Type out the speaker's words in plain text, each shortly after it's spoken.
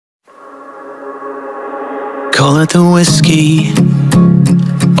Call it the whiskey,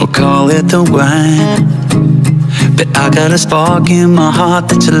 or call it the wine, but I got a spark in my heart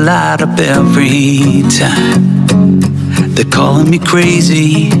that you light up every time. They're calling me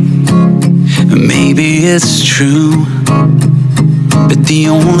crazy, maybe it's true, but the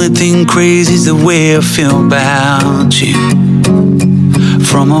only thing crazy is the way I feel about you.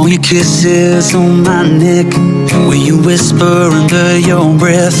 From all your kisses on my neck, where you whisper under your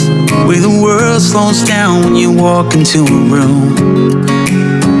breath, where the world slows down when you walk into a room.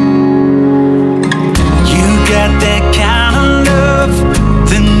 You got that kind of love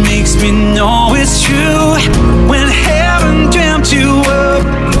that makes me know it's true. When heaven dreamt you up,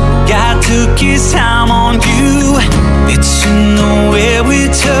 God took his time on you. It's in the way we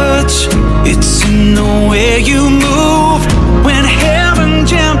touch, it's in the way you move. When heaven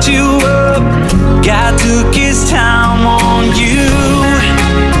dreamt you up, God took his time on you.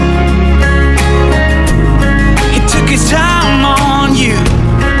 He took his time on you.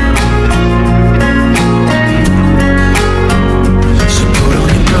 So put on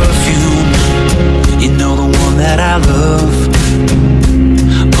your perfume, you know the one that I love.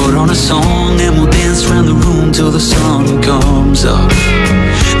 Put on a song and we'll dance around the room till the sun comes up.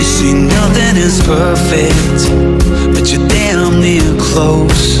 You see, nothing is perfect, but you're damn near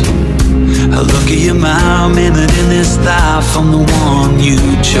close. I look at your mind, remembered in this life I'm the one you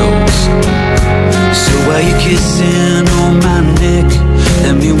chose. So while you're kissing on my neck,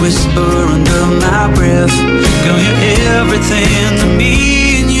 let me whisper under my breath, girl, you're everything to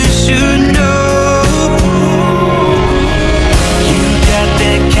me and you should know. You got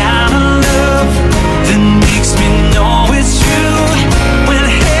that kind of love that makes me know it's true. When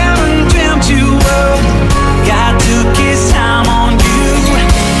heaven dreamt you up, God took his time on you.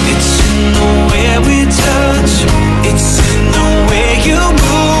 It's in the way we touch, it's in the way you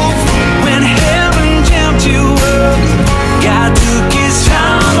move. When heaven dreamt you up, God took his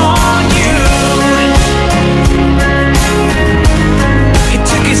time on you. He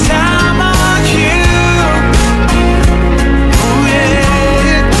took his time on you. Oh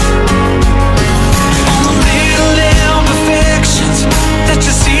yeah. All the little imperfections that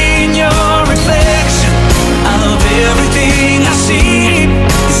you see in your reflection, I love everything I see.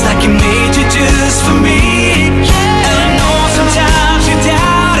 It's like he made you just for me. And I know sometimes you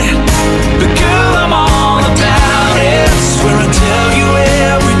doubt it, but girl, I'm all about it. Swear I tell you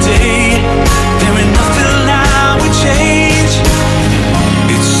every day, there ain't nothing I would change.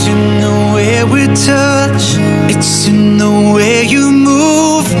 It's in the way we touch, it's in the way you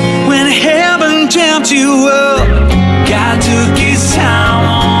move. When heaven dreamt you up,